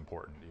 right? That's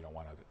important. You don't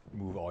want to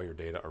move all your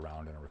data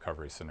around in a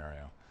recovery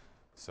scenario.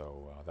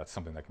 So that's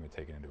something that can be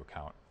taken into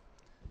account.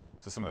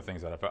 So some of the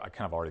things that have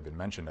kind of already been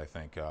mentioned, I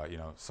think,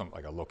 some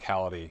like a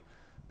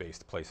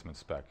locality-based placement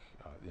spec.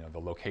 The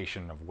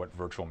location of what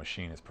virtual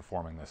machine is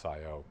performing this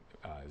I/O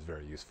is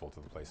very useful to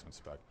the placement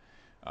spec.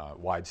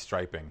 Wide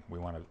striping, we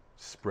want to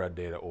spread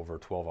data over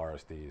 12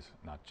 RSDs,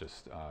 not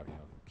just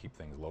keep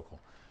things local.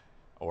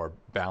 Or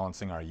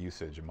balancing our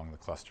usage among the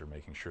cluster,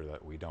 making sure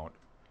that we don't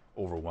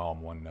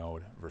overwhelm one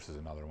node versus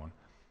another one,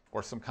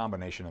 or some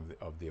combination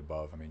of the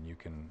above. I mean, you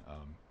can,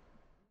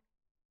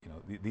 you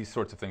know, these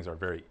sorts of things are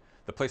very,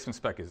 the placement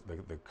spec is,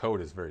 the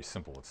code is very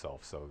simple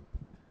itself, so,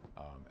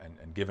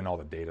 and given all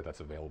the data that's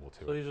available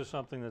to So it. these are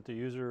something that the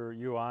user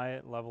UI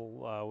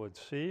level would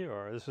see,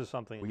 or this is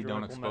something that We you're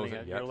don't expose implementing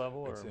it at yet. your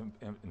level? It's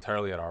Or?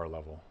 entirely at our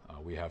level.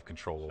 We have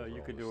control over So you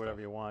all could this do whatever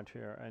stuff. you want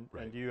here. And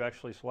Right. do you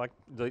actually select,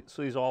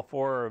 so these all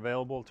four are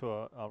available to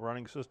a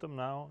running system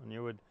now? And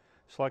you would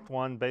select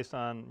one based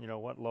on, you know,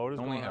 what load is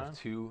We going only on? have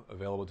 2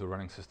 available to a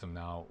running system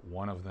now.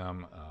 One of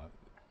them,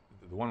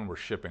 the one we're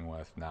shipping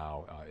with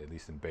now, at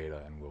least in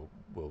beta, and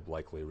we'll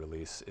likely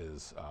release,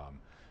 is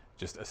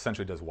just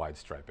essentially does wide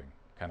striping,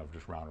 kind of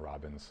just round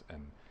robins.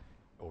 And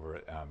over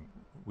it,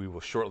 we will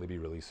shortly be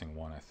releasing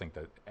one, I think,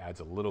 that adds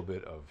a little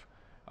bit of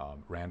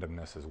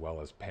randomness, as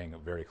well as paying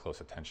very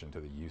close attention to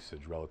the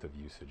usage, relative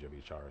usage of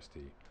each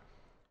RSD.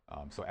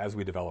 So as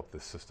we develop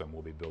this system,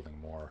 we'll be building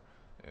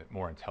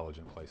more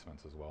intelligent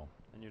placements as well.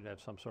 And you'd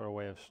have some sort of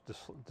way of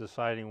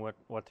deciding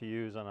what to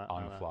use on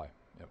The fly.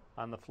 Yep.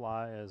 On the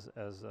fly as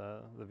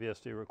the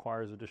VSD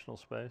requires additional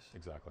space?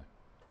 Exactly.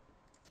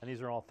 And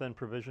these are all thin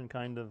provision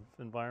kind of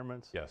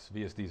environments? Yes,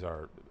 VSDs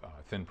are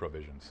thin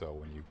provision. So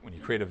when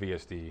you create a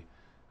VSD,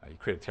 you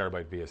create a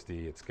terabyte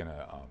VSD, it's going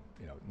to,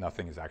 you know,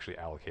 nothing is actually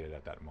allocated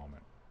at that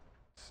moment.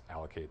 It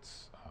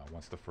allocates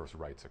once the first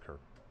writes occur.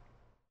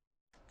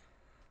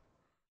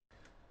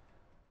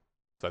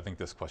 So I think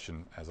this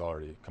question has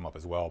already come up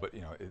as well, but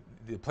you know,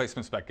 the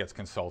placement spec gets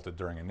consulted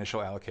during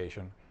initial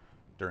allocation,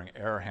 during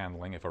error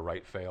handling. If a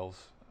write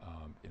fails,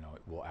 you know,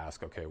 we'll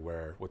ask, okay,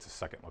 what's the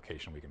second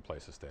location we can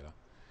place this data?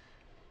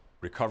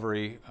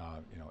 Recovery,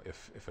 you know,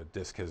 if a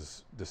disk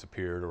has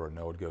disappeared or a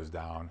node goes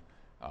down,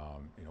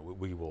 you know,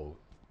 we will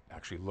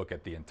actually look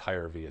at the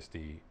entire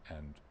VSD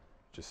and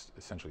just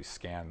essentially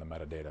scan the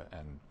metadata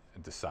and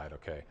decide,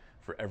 okay,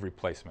 for every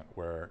placement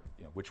where,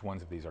 you know, which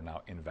ones of these are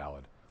now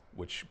invalid,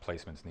 which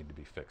placements need to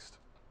be fixed.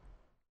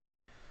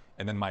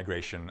 And then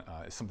migration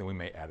is something we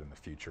may add in the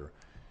future.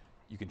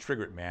 You can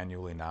trigger it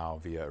manually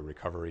now via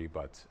recovery,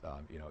 but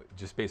you know,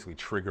 just basically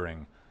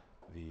triggering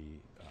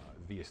the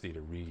VSD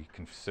to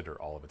reconsider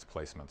all of its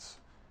placements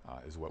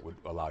is what would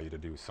allow you to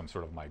do some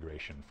sort of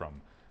migration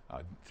from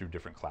through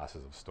different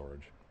classes of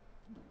storage.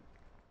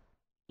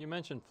 You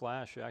mentioned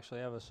Flash. You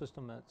actually have a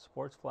system that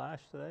supports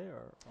Flash today,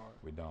 or?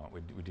 We don't.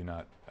 We do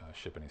not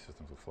ship any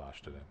systems with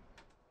Flash today.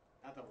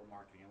 Not that we're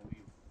marketing it.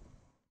 We've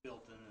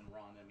built in and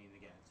run. I mean,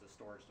 again, it's a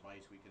storage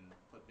device. We can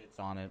put bits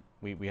on it.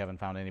 We haven't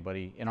found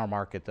anybody in our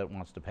market that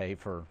wants to pay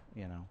for,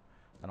 you know,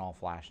 an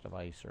all-flash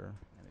device or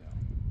anything.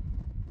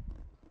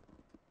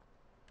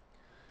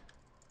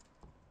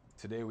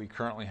 Today we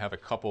currently have a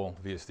couple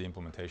VSD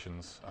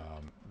implementations.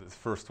 The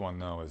first one,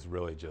 though, is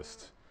really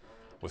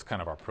was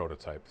kind of our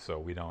prototype, so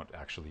we don't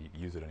actually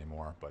use it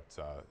anymore. But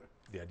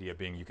the idea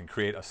being you can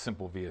create a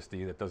simple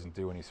VSD that doesn't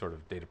do any sort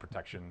of data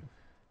protection,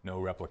 no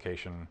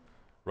replication,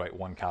 write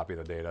one copy of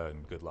the data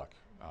and good luck.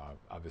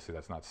 Obviously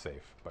that's not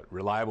safe, but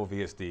reliable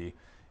VSD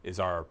is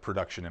our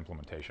production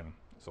implementation,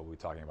 so we'll be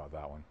talking about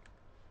that one.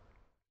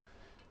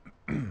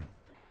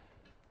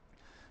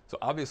 So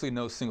obviously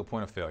no single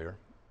point of failure,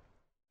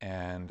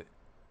 and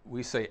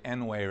we say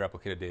n-way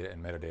replicated data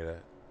and metadata,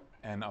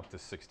 n up to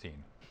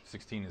 16.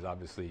 16 is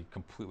obviously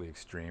completely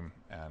extreme,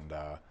 and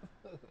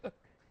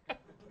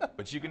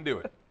but you can do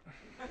it.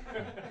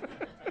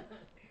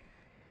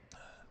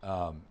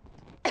 I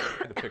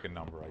had to pick a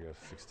number, I guess.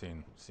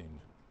 16 seemed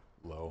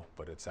low,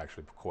 but it's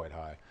actually quite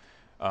high.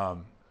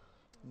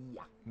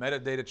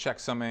 Metadata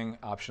checksumming,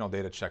 optional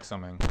data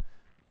checksumming.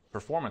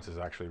 Performance is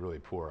actually really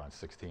poor on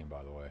 16,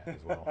 by the way,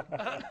 as well.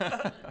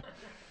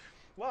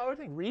 Well, I would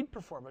think read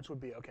performance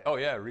would be okay. Oh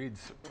yeah,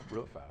 reads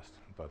real fast,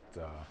 but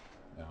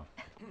yeah,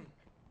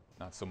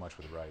 not so much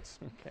with writes.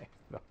 Okay.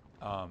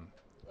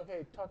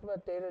 Okay, talk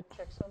about data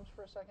checksums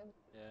for a second.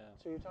 Yeah.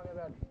 So you're talking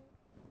about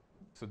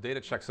So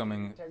data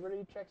checksumming,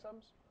 integrity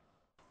checksums?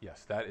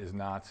 yes, that is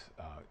not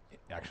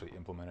actually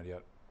implemented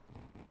yet.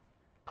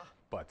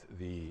 But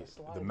the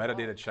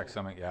metadata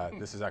checksumming, yeah,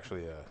 this is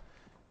actually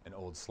an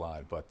old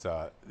slide, but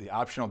the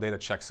optional data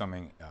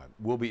checksumming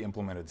will be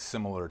implemented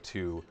similar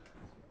to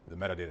the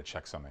metadata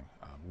checksumming.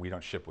 We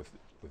don't ship with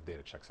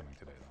data checksumming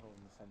today, though.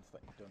 In the sense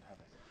that you don't have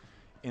it.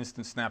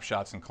 Instant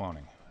snapshots and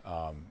cloning.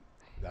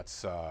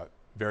 That's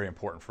very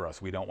important for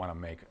us. We don't want to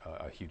make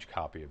a huge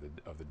copy of the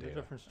data.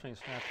 The difference between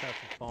snapshots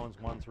and clones,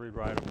 one's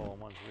read-writable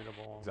and one's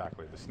readable.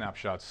 Exactly. The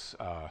snapshots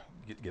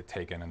get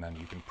taken, and then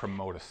you can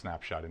promote a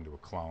snapshot into a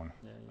clone.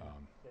 Yeah,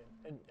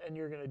 yeah. And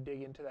you're going to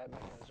dig into that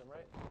mechanism,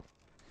 right?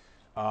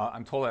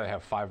 I'm told that I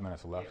have 5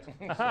 minutes left.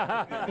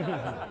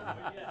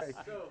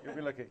 You'll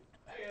be lucky.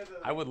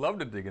 I would love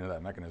to dig into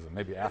that mechanism,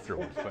 maybe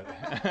afterwards, but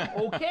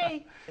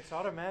Okay. It's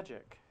auto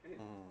magic.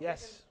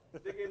 Yes.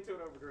 Dig into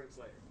it over drinks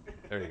later.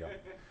 there you go.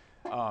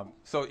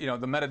 So you know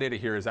the metadata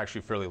here is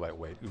actually fairly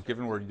lightweight.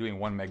 Given we're doing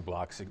 1 meg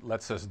blocks, it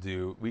lets us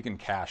we can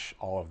cache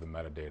all of the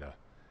metadata,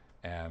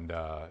 and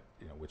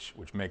you know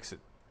which makes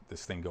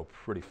this thing go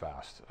pretty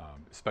fast,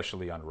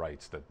 especially on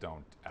writes that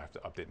don't have to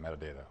update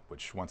metadata.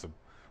 Which once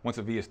once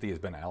a VSD has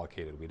been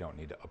allocated, we don't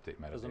need to update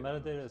metadata. Does the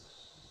metadata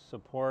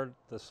support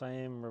the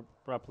same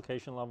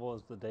replication level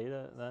as the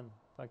data then,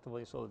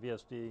 effectively? So the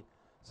VSD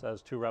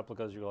says 2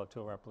 replicas, you will have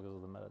 2 replicas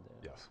of the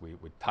metadata. Yes, we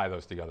tie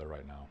those together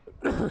right now.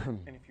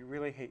 And if you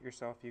really hate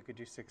yourself, you could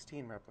do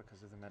 16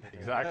 replicas of the metadata.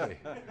 Exactly.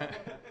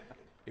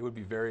 It would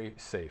be very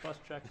safe. Plus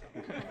check.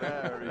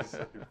 Very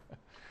safe.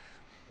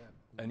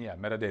 And yeah,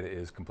 metadata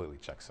is completely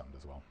checksummed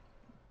as well.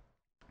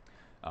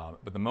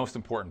 But the most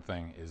important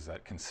thing is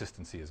that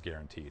consistency is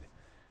guaranteed.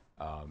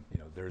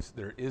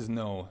 There is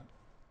no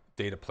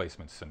data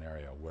placement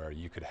scenario where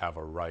you could have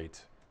a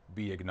write,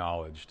 be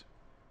acknowledged,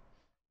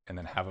 and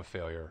then have a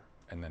failure,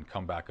 and then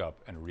come back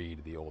up and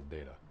read the old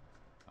data.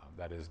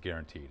 That is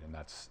guaranteed, and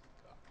that's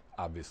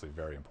obviously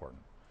very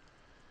important.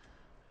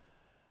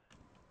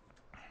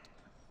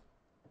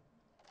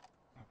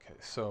 Okay,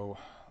 so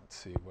let's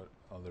see what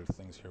other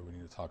things here we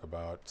need to talk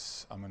about.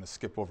 I'm going to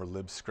skip over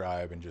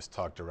libscribe and just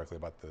talk directly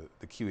about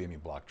the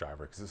QEMU block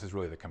driver, because this is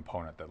really the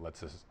component that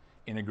lets us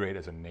integrate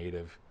as a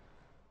native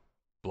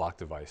block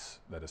device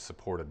that is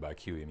supported by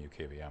QEMU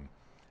KVM.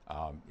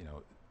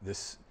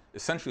 This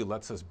essentially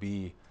lets us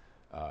be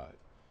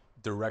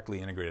directly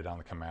integrated on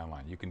the command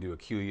line. You can do a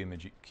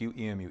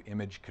QEMU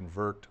image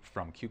convert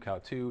from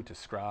QCOW2 to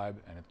SCRIBE,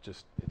 and it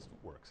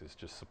works. It's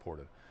just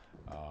supported.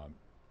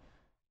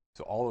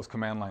 So all those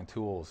command line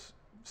tools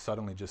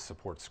suddenly just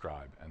support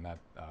SCRIBE, and that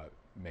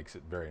makes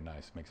it very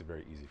nice, makes it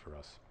very easy for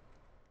us.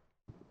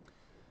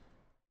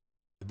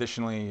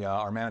 Additionally,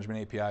 our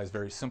management API is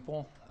very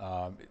simple.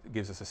 It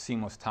gives us a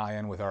seamless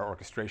tie-in with our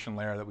orchestration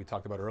layer that we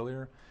talked about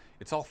earlier.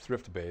 It's all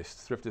Thrift-based.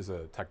 Thrift is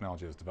a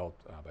technology that's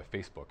developed by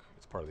Facebook.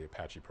 It's part of the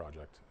Apache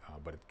project,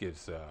 but it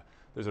gives,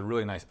 there's a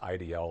really nice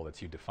IDL that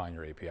lets you define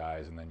your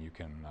APIs, and then you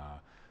can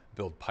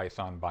build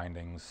Python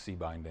bindings, C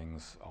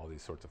bindings, all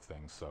these sorts of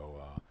things.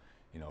 So,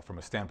 from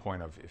a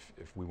standpoint of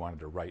if we wanted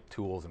to write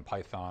tools in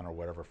Python or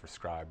whatever for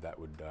SCRIBE, that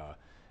would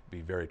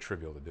be very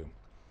trivial to do.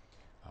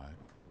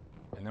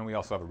 And then we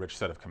also have a rich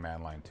set of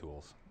command line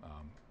tools,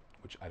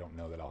 which I don't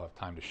know that I'll have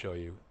time to show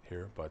you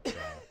here, but we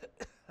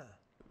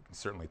can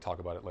certainly talk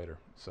about it later.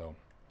 So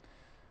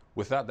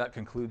with that, that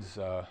concludes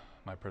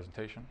my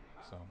presentation.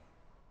 So,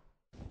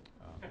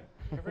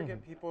 You ever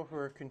get people who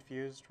are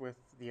confused with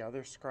the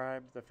other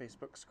SCRIBE, the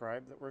Facebook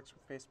SCRIBE that works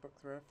with Facebook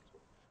Thrift?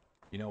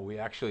 We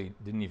actually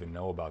didn't even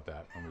know about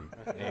that when we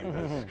named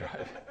it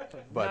SCRIBE.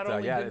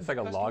 But yeah, it's like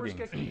a logging.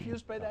 Customers get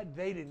confused by that.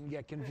 They didn't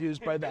get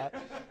confused by that.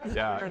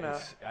 Yeah,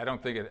 I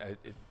don't think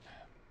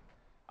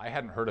I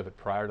hadn't heard of it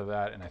prior to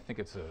that, and I think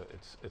it's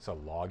a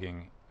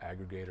logging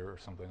aggregator or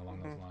something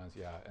along those lines.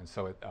 Yeah, and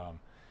so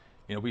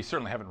we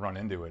certainly haven't run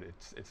into it.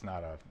 It's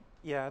not a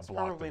it's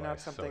block probably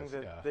device, not something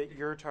that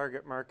your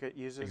target market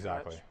uses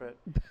exactly.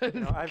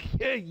 much,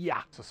 but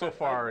yeah. So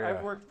far,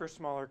 I've worked for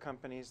smaller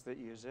companies that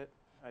use it.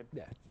 I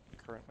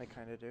currently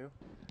kind of do.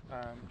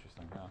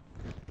 Interesting. Yeah.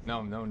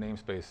 No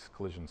namespace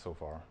collision so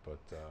far, but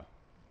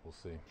we'll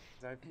see.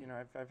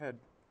 I've had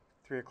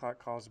 3 o'clock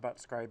calls about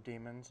SCRIBE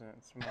demons, and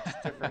it's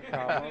much different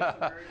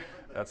problems.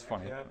 That's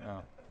funny. Yeah.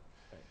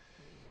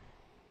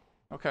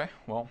 Okay.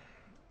 Well.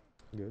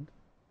 Good.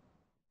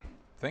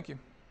 Thank you.